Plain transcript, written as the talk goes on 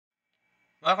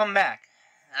Welcome back.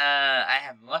 I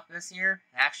have left this here.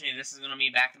 Actually, this is going to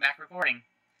be back-to-back recording.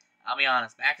 I'll be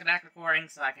honest, back-to-back recording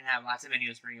so I can have lots of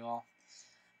videos for you all.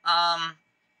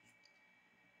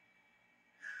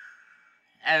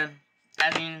 As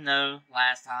you know,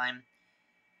 last time,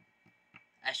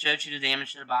 I showed you the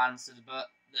damage to the bottom, so the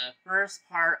first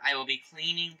part I will be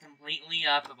cleaning completely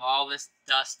up of all this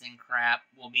dust and crap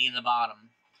will be the bottom.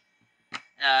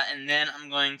 And then I'm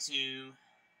going to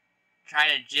try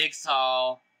to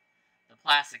jigsaw the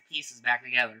plastic pieces back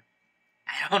together.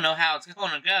 I don't know how it's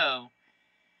going to go,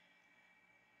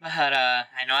 but I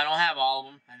know I don't have all of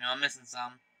them. I know I'm missing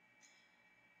some.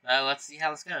 But let's see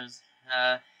how this goes.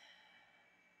 I'll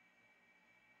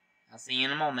see you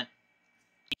in a moment.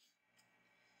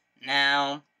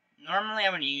 Now, normally I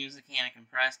would use a can of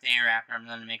compressed air after I'm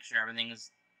done to make sure everything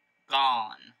is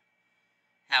gone.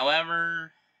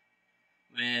 However,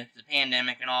 with the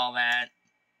pandemic and all that,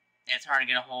 it's hard to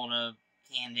get a hold of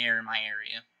canned air in my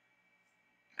area.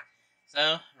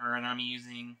 So, we're going to be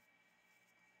using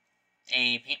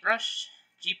a paintbrush,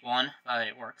 cheap one, but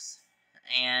it works,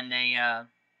 and a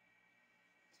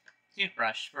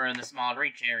toothbrush for the small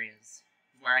reach areas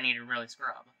where I need to really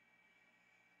scrub.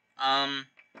 Might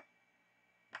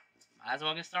as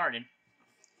well get started.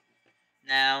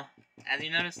 Now, as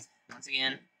you noticed, once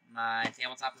again, my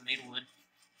tabletop is made of wood.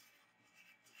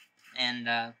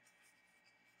 And,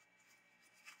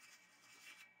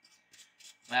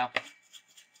 well,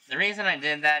 the reason I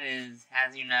did that is,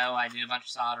 as you know, I do a bunch of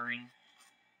soldering.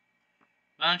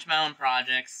 A bunch of my own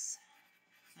projects.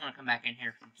 I'm going to come back in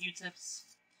here for some Q-tips.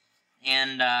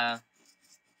 And,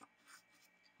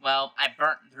 well, I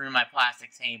burnt through my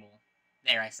plastic table.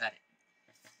 There, I said it.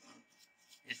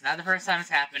 It's not the first time it's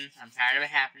happened. I'm tired of it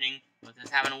happening. With this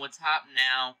having a wood top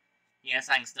now, yes,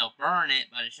 I can still burn it,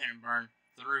 but it shouldn't burn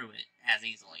through it as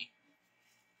easily.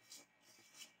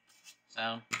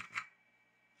 So,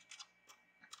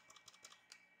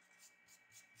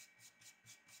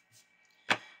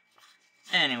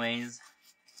 anyways,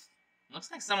 looks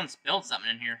like someone spilled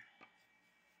something in here.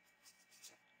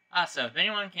 So if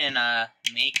anyone can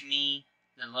make me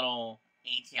the little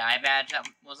ATI badge that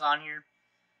was on here,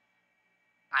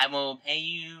 I will pay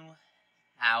you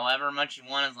however much you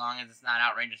want as long as it's not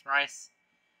outrageous price.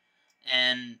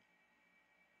 And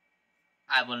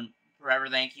I will forever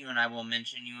thank you, and I will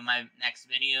mention you in my next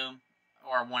video,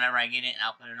 or whenever I get it, and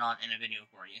I'll put it on in a video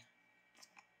for you.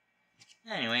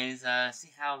 Anyways,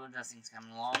 see how the dusting's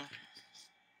coming along.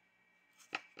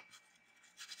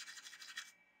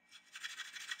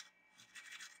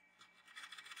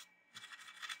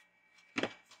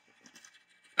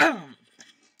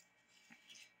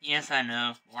 Yes, I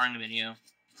know, boring video.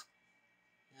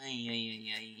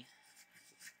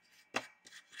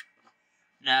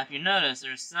 Now, if you notice,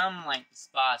 there's some, like,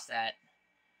 spots that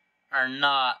are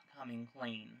not coming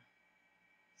clean.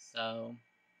 So,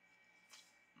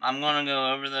 I'm going to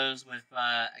go over those with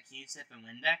a Q-tip and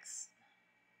Windex.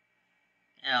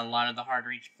 And a lot of the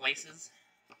hard-to-reach places.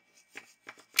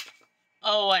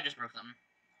 Oh, I just broke something.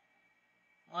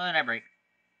 What did I break?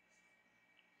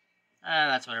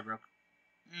 That's what I broke.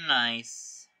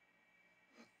 Nice.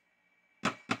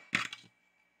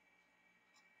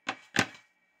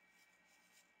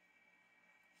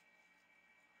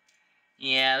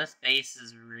 Yeah, this base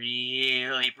is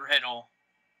really brittle.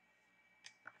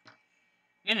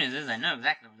 Good news is I know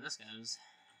exactly where this goes.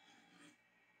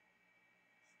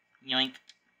 Yoink.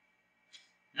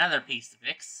 Another piece to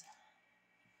fix.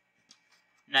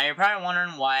 Now, you're probably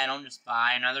wondering why I don't just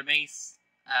buy another base.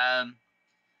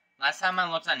 Last time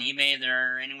I looked on eBay,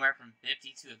 they're anywhere from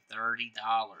 $50 to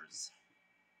 $30.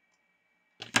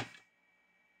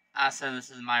 So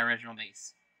this is my original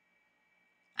base.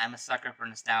 I'm a sucker for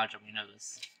nostalgia, we know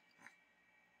this.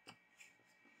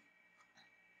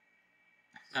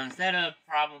 So instead of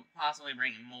possibly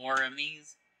bringing more of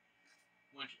these,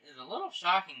 which is a little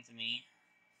shocking to me,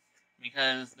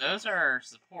 because those are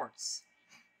supports.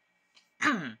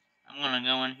 I'm going to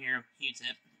go in here with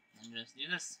Q-tip and just do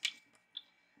this.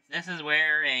 This is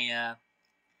where a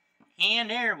hand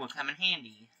air will come in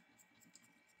handy.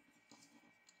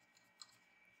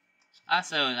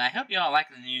 Also, I hope you all like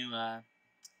the new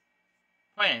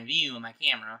point of view of my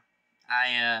camera.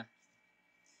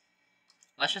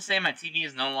 Let's just say my TV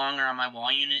is no longer on my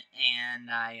wall unit,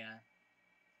 and I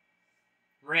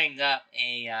rigged up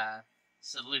a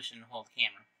solution to hold the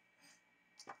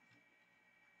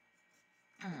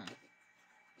camera.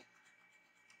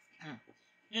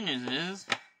 Good news is,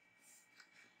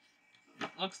 it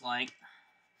looks like,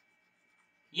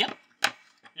 yep,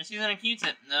 just using a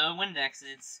Q-tip, no Windex,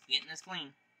 it's getting this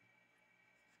clean.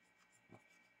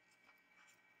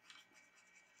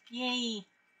 Yay!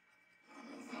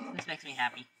 This makes me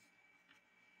happy.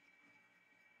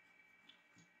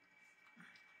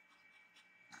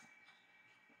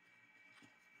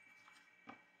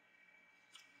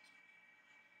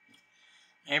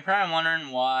 Now you're probably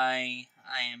wondering why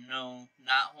I am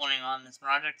not holding on this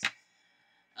project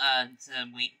to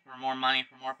wait for more money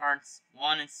for more parts.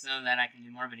 One is so that I can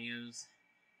do more videos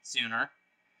sooner,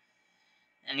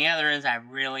 and the other is I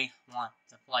really want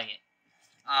to play it.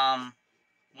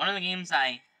 One of the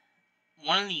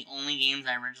only games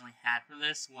I originally had for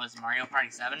this was Mario Party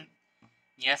 7.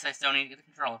 Yes, I still need to get the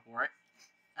controller for it,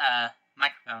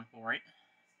 microphone for it,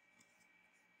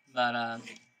 but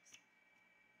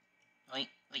wait,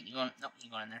 you going? Nope, you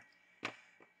going in there.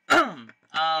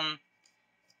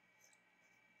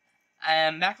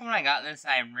 Back when I got this,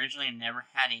 I originally never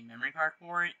had a memory card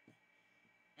for it,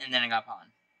 and then it got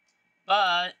pawned.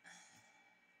 But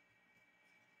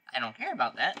I don't care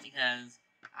about that because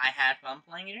I had fun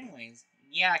playing it anyways.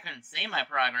 Yeah, I couldn't save my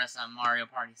progress on Mario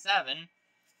Party 7,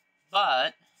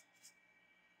 but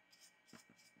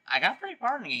I got pretty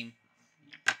far in the game.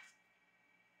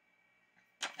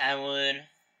 I would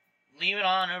leave it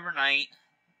on overnight,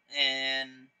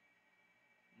 and,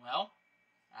 well,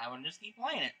 I would just keep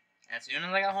playing it as soon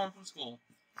as I got home from school.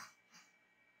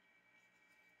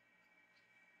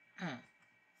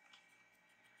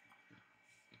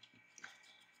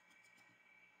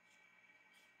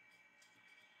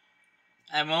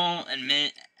 I will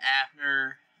admit,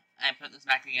 after I put this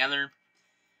back together,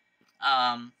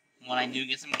 when I do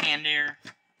get some canned air,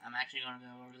 I'm actually going to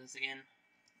go over this again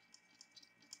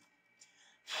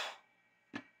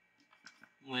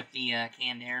with the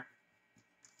canned air,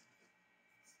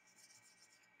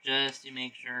 just to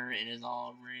make sure it is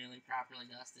all really properly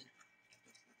dusted.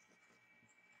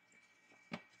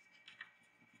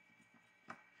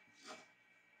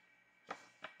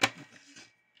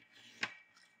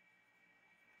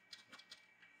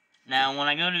 Now, when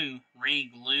I go to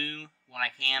re-glue what I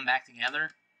can back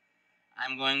together,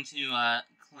 I'm going to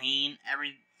clean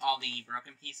all the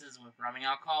broken pieces with rubbing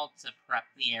alcohol to prep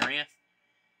the area.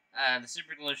 The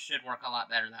super glue should work a lot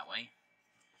better that way.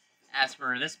 As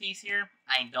for this piece here,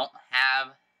 I don't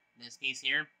have this piece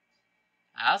here.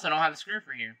 I also don't have the screw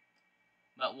for here.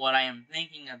 But what I am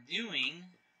thinking of doing...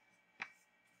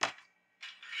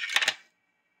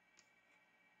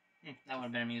 that would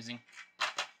have been amusing.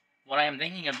 What I am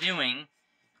thinking of doing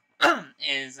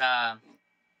is try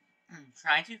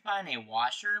to find a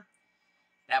washer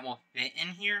that will fit in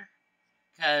here,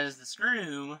 because the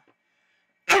screw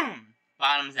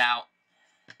bottoms out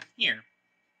here.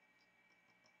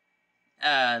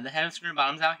 The head of the screw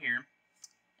bottoms out here,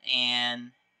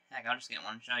 and heck, I'll just get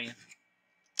one to show you.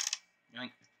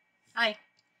 Yoink. Hi.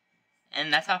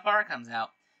 And that's how far it comes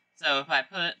out. So if I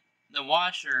put the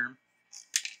washer,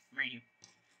 where are you?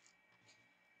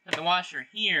 Put the washer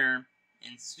here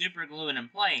and super glue it in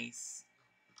place,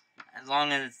 as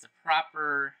long as it's the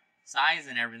proper size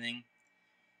and everything,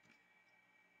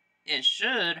 it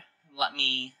should let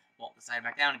me bolt the side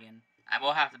back down again. I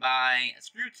will have to buy a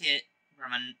screw kit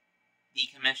from a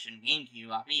decommissioned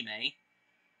Gamecube off eBay,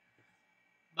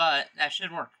 but that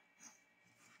should work.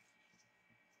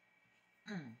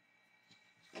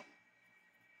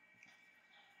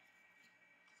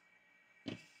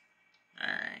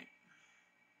 Alright.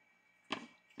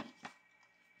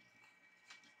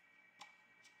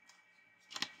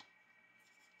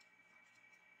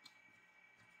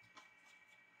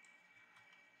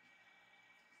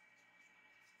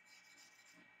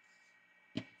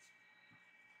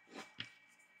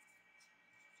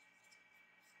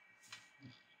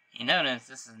 You notice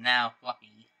this is now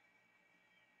fluffy.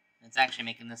 It's actually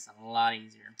making this a lot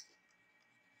easier.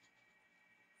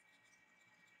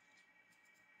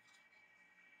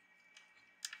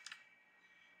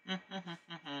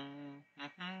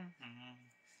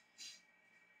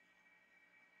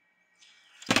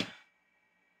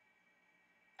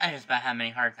 I just about had many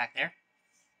heart attack there.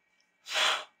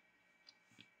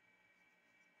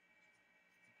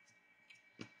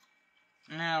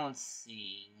 Now let's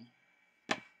see.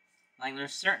 Like,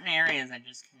 there's certain areas I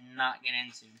just cannot get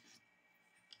into.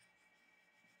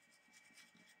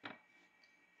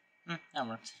 That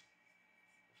worked.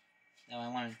 So I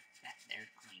wanted that there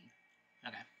clean.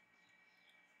 Okay.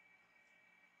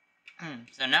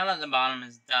 So now that the bottom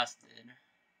is dusted,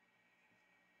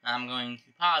 I'm going to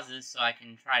pause this so I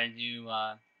can try to do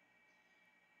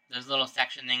those little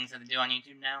section things that they do on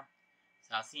YouTube now.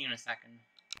 So I'll see you in a second.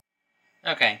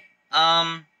 Okay.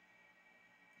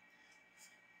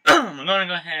 We're going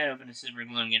to go ahead and open the super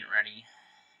glue and get it ready.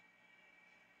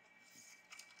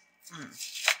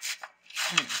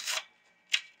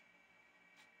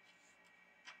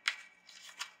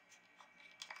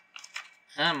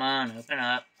 Come on, open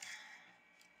up.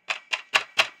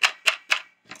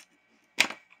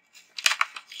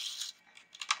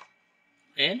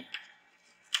 Lid.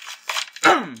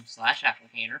 Slash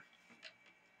applicator.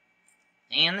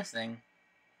 And this thing.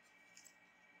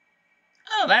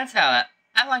 Oh, that's how that...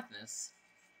 I like this.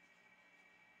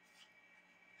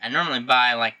 I normally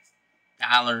buy, like,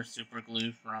 dollar super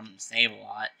glue from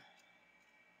Save-A-Lot.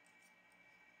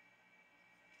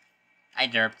 I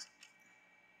derped.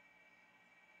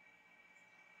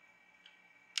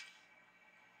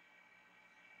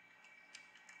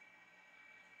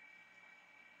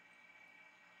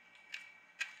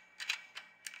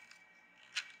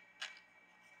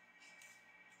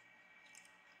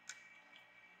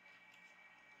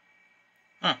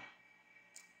 Huh.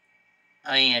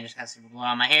 Oh yeah, I just got super glue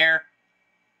on my hair.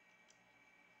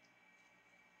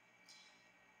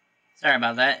 Sorry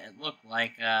about that. It looked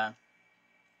like, there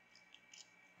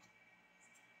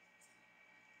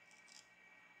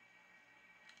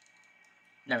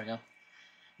we go.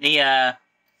 The,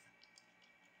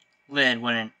 lid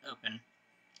wouldn't open.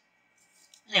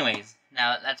 Anyways,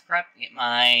 now that that's prepped, get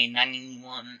my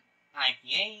 91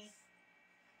 IPA,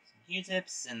 some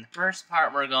Q-tips, and the first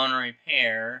part we're going to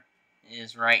repair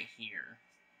is right here.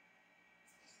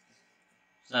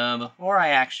 So before I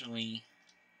actually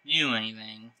do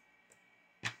anything,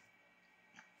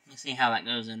 let's see how that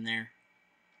goes in there.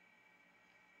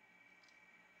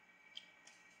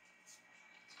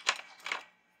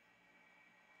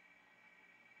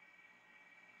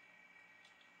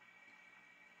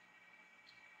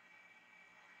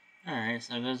 Alright,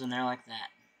 so it goes in there like that.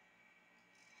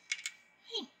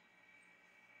 Hey.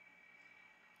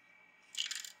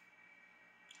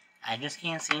 I just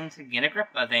can't seem to get a grip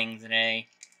of things today.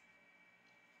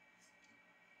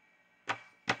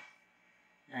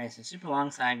 Alright, so super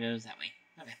long side goes that way.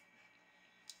 Okay.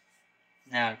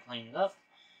 Now to clean it up.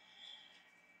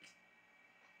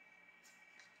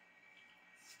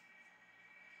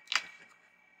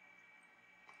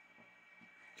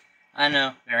 I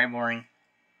know, very boring.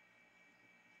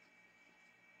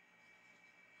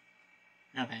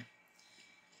 Okay.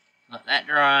 Let that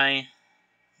dry.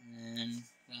 And then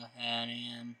go ahead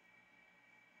and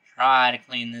try to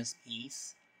clean this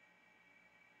piece.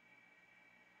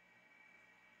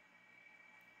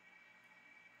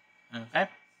 Okay.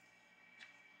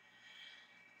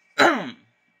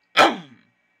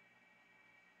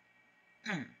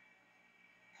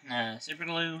 Super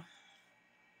glue.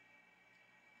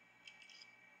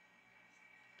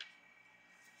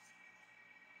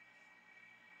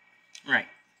 Right.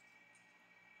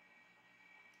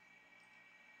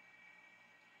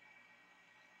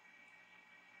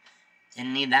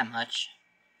 Didn't need that much.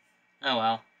 Oh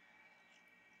well.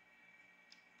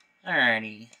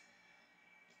 Alrighty.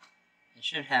 I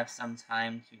should have some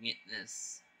time to get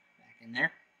this back in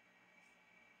there.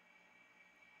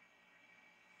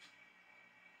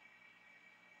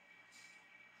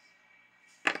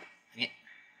 Okay.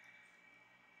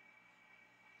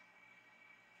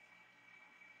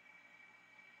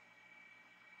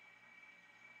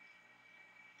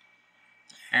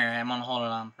 Alright, I'm gonna hold it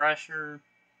on pressure.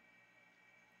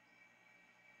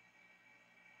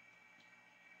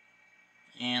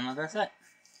 And let that set.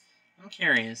 I'm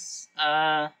curious.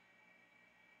 Yada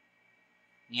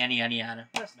yada yada.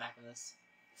 Where's the back of this?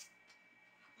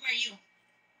 Where are you?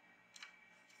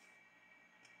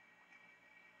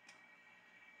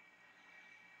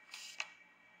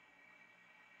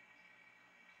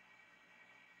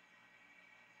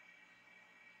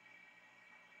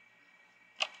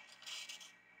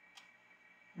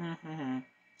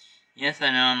 Yes,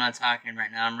 I know I'm not talking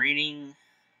right now. I'm reading.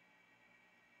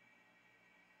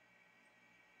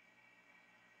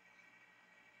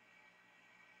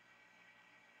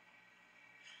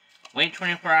 Wait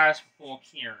 24 hours for full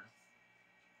cure.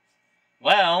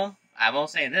 Well, I will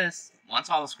say this. Once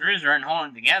all the screws are in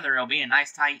holding together, it'll be a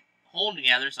nice tight hold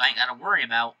together, so I ain't gotta worry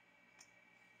about.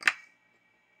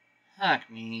 Fuck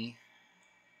me.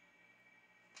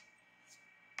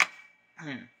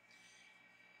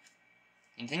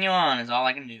 Continue on is all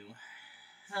I can do.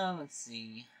 Let's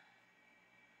see.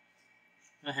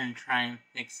 Go ahead and try and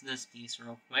fix this piece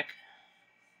real quick.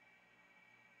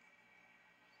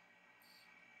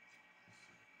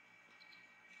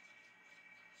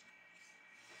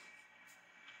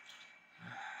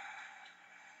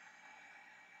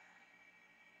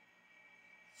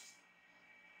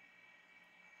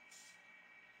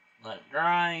 Let it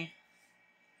dry.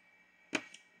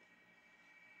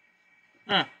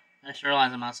 Huh. I just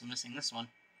realized I'm also missing this one.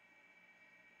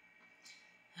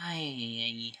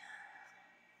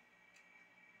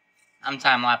 I'm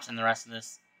time-lapsing the rest of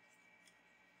this.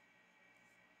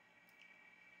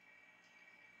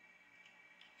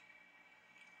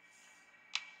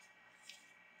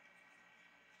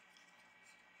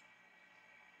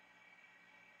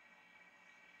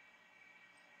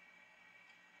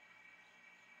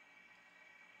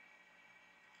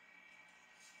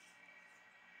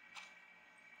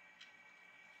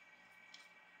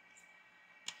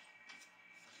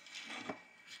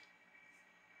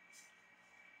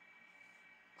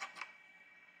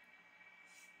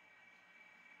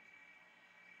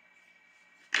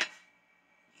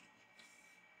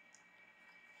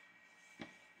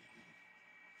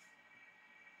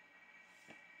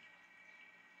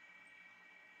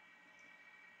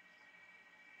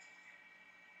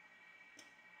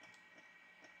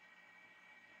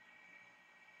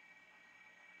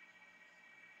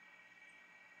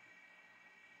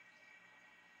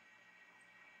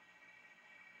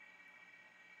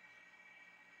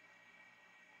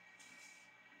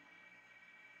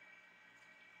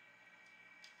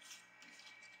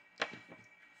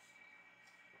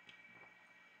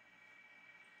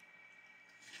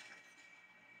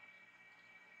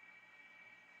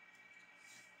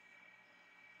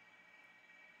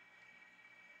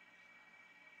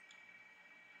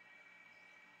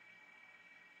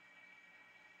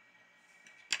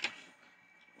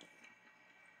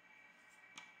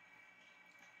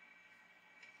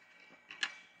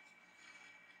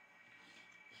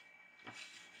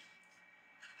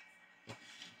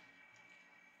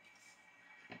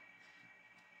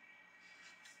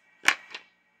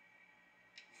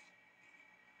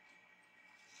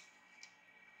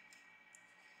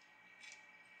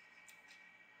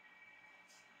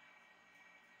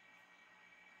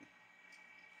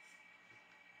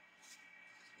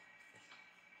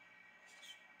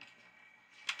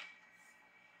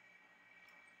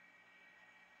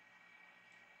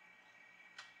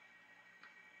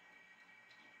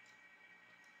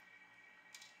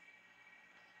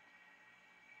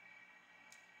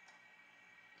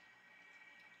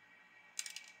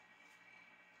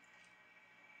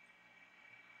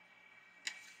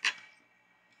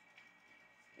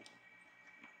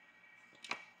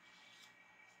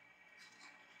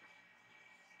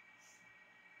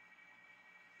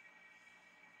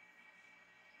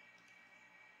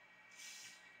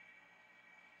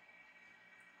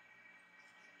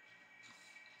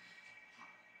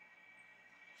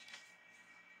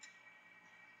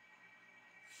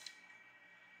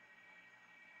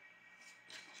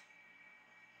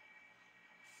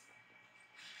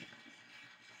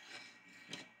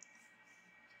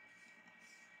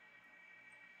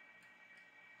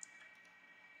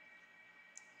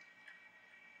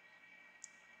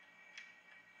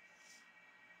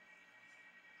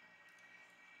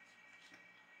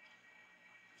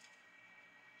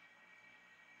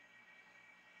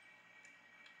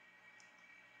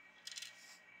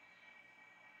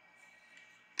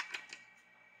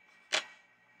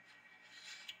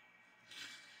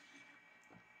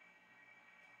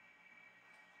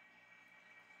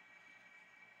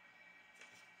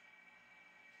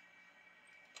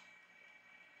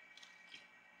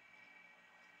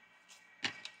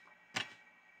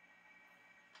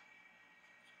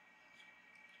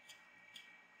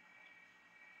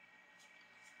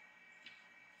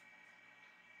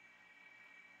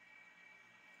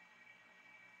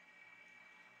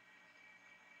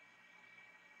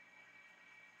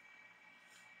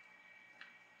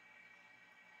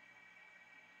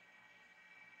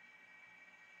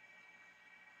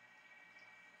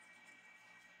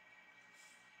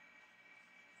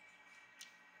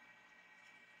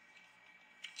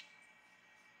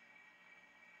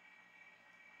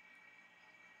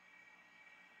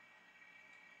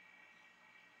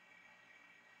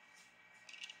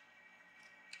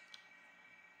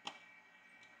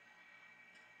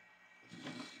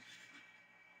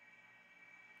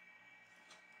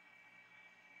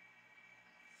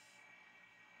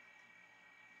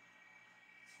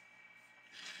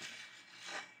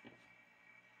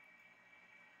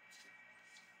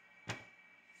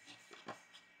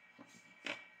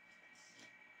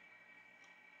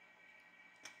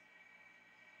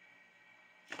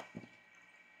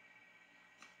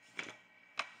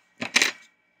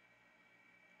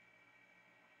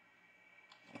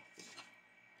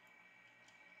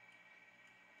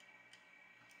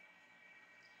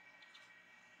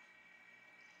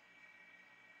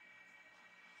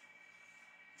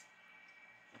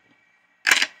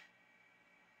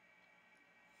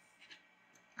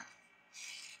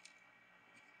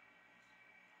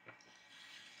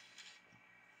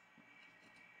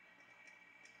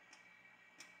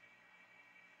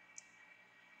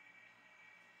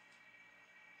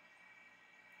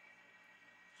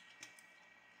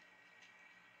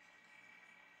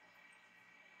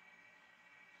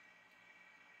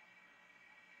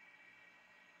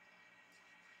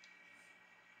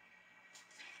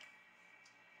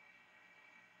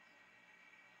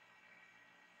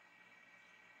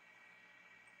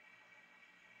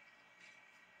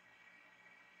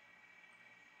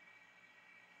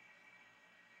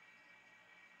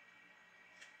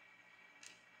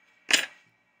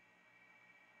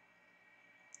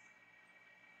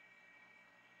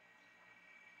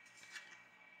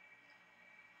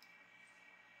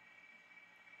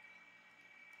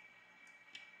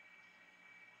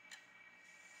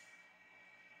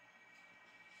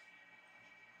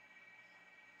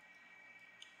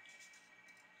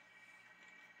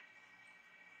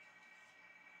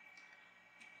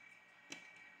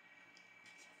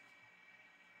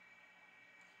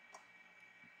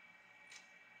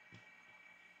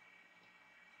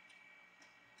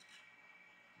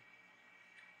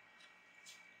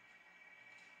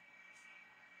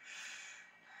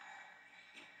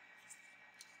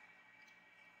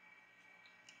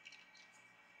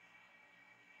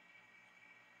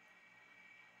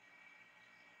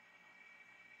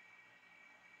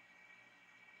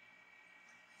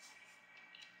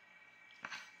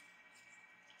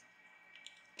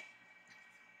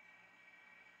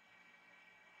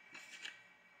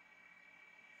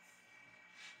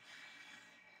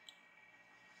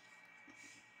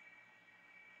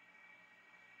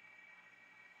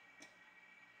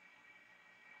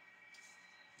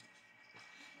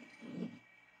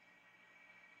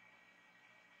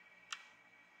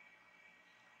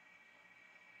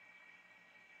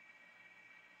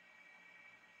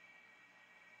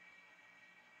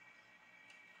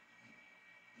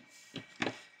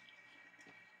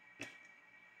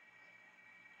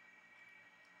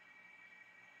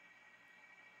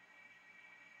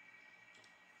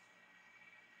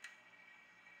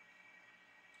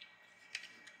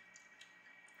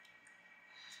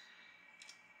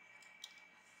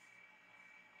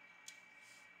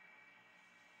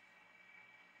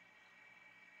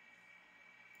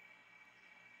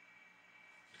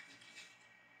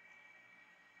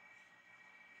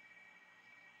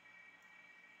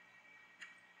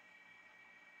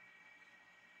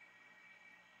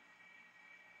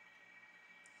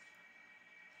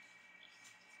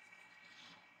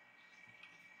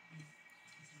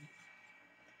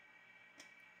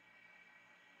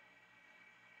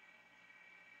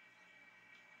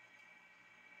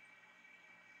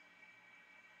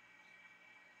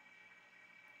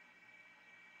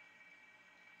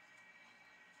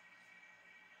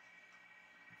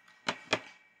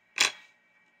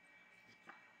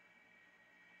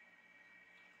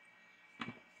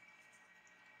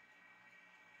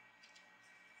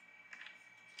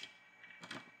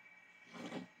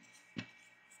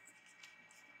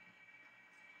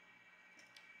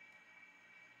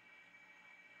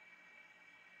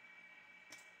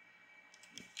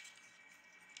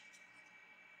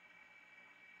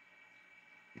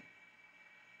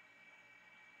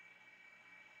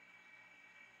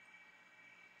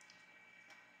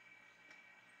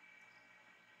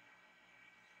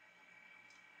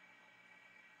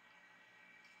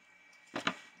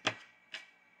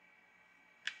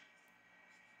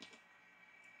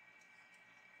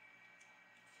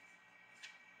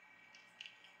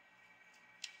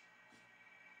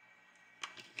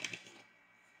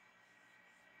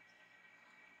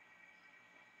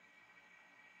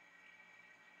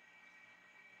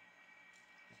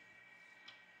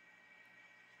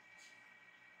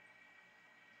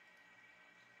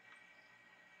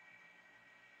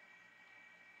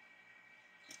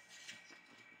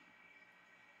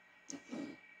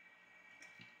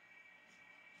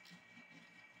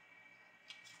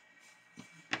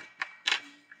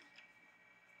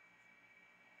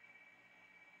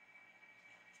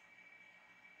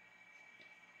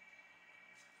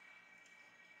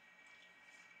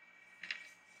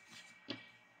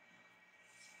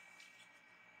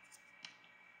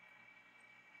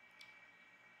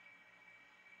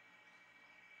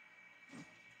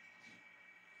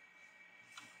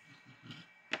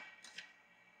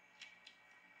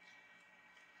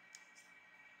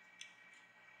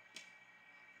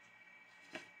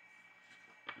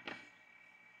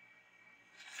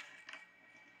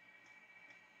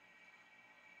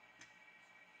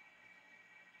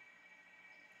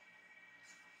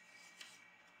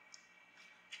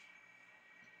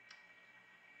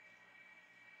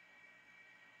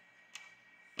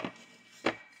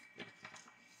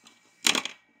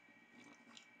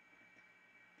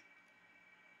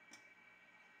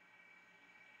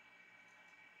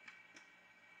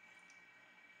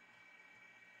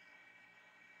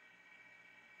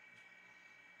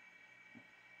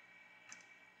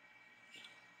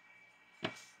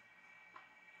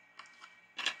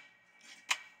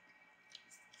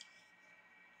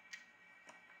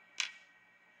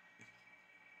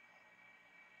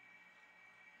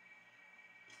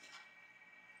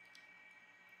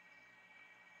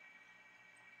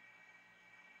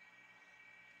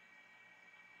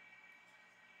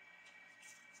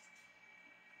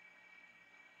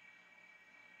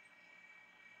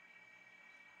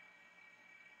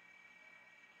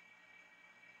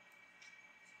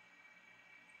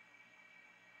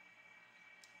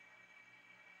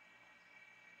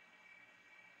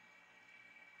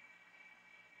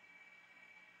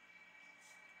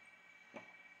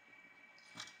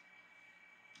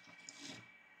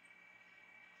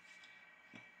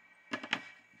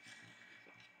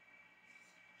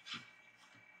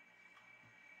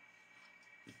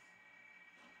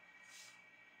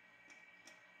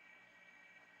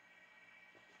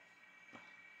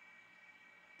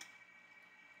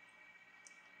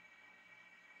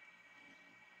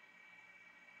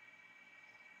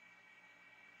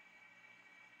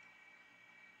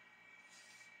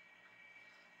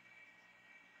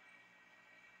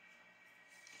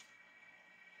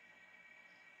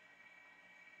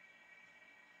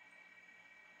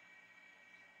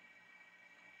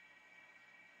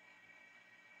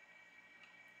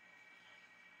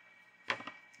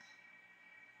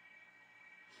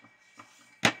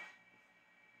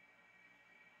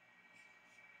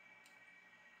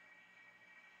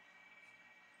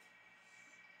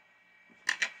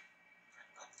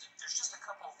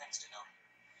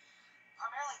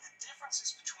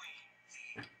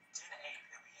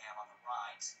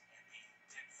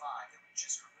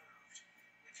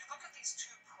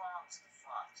 prongs in the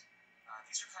front.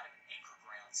 These are kind of anchor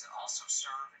grounds that also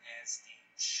serve as the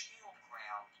shield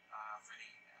ground for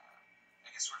the, I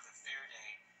guess, sort of the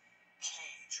Faraday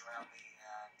cage around the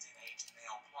aged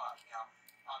male plug. Now,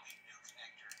 on the new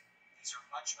connector, these are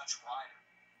much, much wider.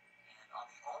 And on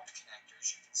the old connector, as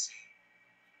you can see,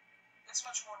 it's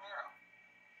much more narrow.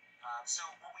 So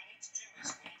what we need to do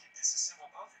is we need to disassemble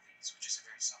both of these, which is a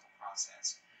very simple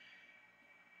process.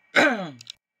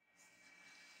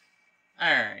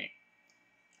 Alright.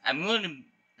 I glued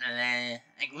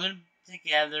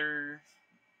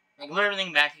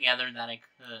everything back together that I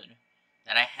could.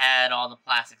 That I had all the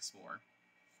plastics for.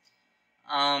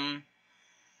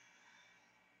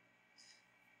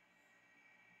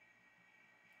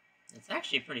 It's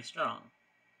actually pretty strong.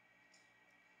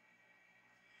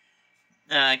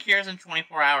 Cures in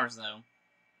 24 hours, though.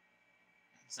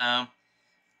 So,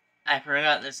 I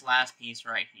forgot this last piece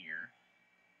right here.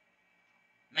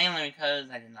 Mainly because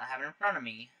I did not have it in front of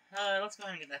me. Let's go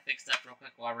ahead and get that fixed up real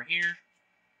quick while we're here.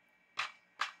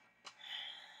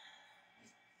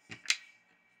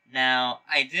 Now,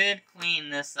 I did clean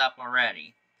this up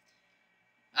already.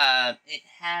 It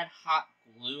had hot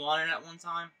glue on it at one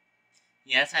time.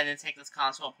 Yes, I did take this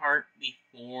console apart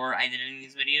before I did any of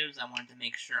these videos. I wanted to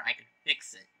make sure I could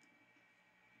fix it.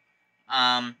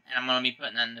 And I'm going to be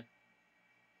putting that in the...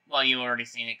 Well, you already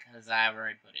seen it because I've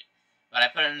already put it. But I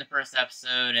put it in the first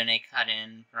episode and a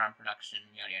cut-in from production,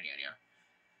 yada yada yada.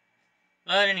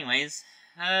 But anyways,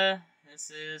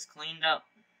 this is cleaned up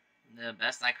the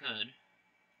best I could.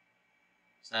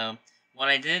 So, what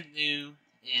I did do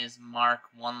is mark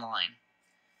one line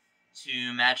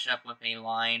to match up with a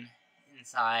line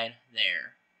inside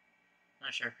there. I'm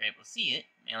not sure if you're able to see it,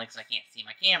 mainly because I can't see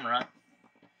my camera.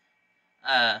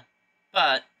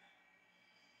 But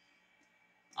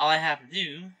all I have to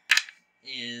do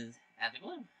is add the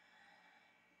glue.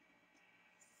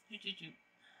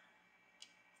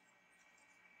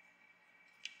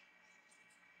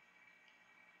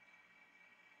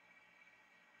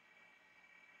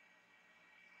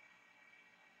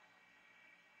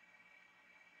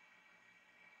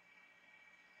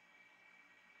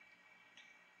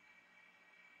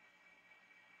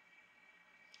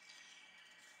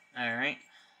 Alright.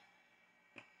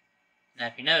 Now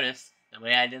if you notice, the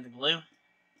way I did the glue,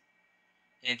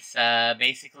 it's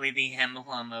basically the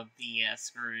emblem of the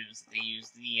screws. They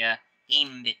use the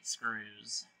game bit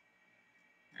screws.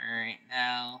 Alright,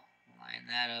 now line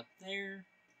that up there.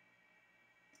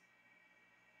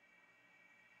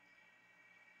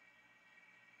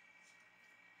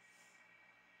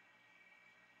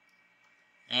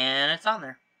 And it's on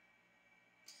there.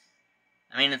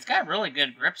 I mean, it's got really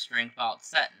good grip strength while it's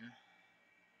setting.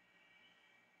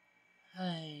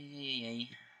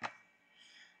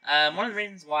 One of the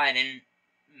reasons why I didn't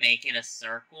make it a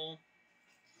circle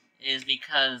is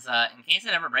because in case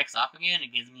it ever breaks off again,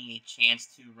 it gives me a chance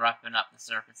to roughen up the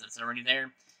surface that's already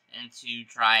there and to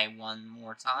try one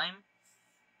more time.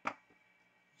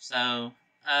 So,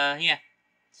 yeah.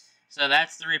 So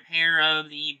that's the repair of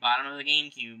the bottom of the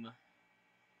Gamecube.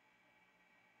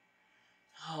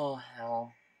 Oh,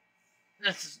 hell.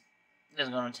 This is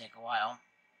going to take a while.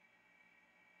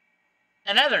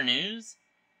 In other news,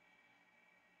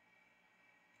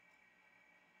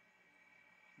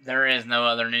 there is no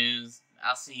other news.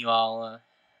 I'll see you all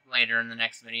later in the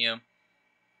next video,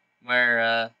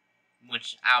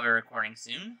 which I'll be recording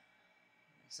soon.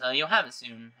 So you'll have it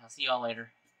soon. I'll see you all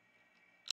later.